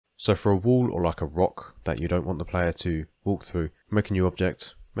So for a wall or like a rock that you don't want the player to walk through, make a new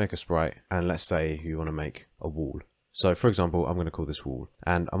object, make a sprite, and let's say you want to make a wall. So for example, I'm going to call this wall,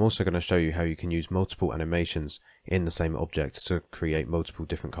 and I'm also going to show you how you can use multiple animations in the same object to create multiple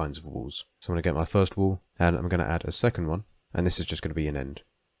different kinds of walls. So I'm going to get my first wall, and I'm going to add a second one, and this is just going to be an end.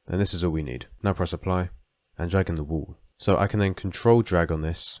 And this is all we need. Now press apply, and drag in the wall. So I can then control drag on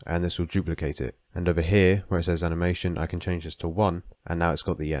this, and this will duplicate it. And over here, where it says animation, I can change this to 1, and now it's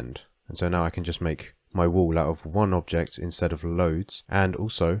got the end. And so now I can just make my wall out of one object instead of loads, and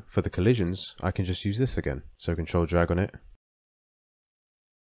also for the collisions I can just use this again. So control drag on it,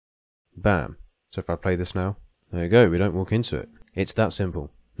 bam. So if I play this now, there you go, we don't walk into it. It's that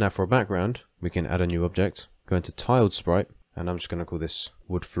simple. Now for a background, we can add a new object, go into tiled sprite, and I'm just going to call this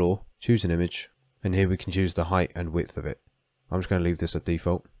wood floor, choose an image, and here we can choose the height and width of it. I'm just going to leave this at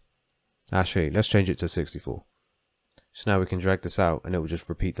default. Actually, let's change it to 64. So now we can drag this out and it will just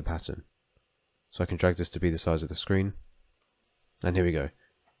repeat the pattern. So I can drag this to be the size of the screen. And here we go.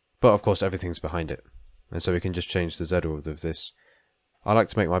 But of course everything's behind it. And so we can just change the Z order of this. I like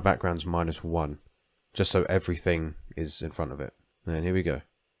to make my backgrounds -1. Just so everything is in front of it. And here we go.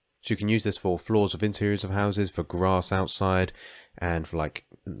 So you can use this for floors of interiors of houses, for grass outside, and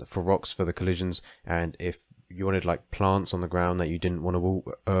for rocks for the collisions. And if you wanted like plants on the ground that you didn't want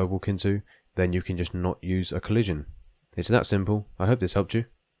to walk into, then you can just not use a collision. It's that simple. I hope this helped you.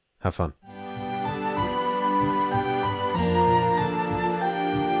 Have fun.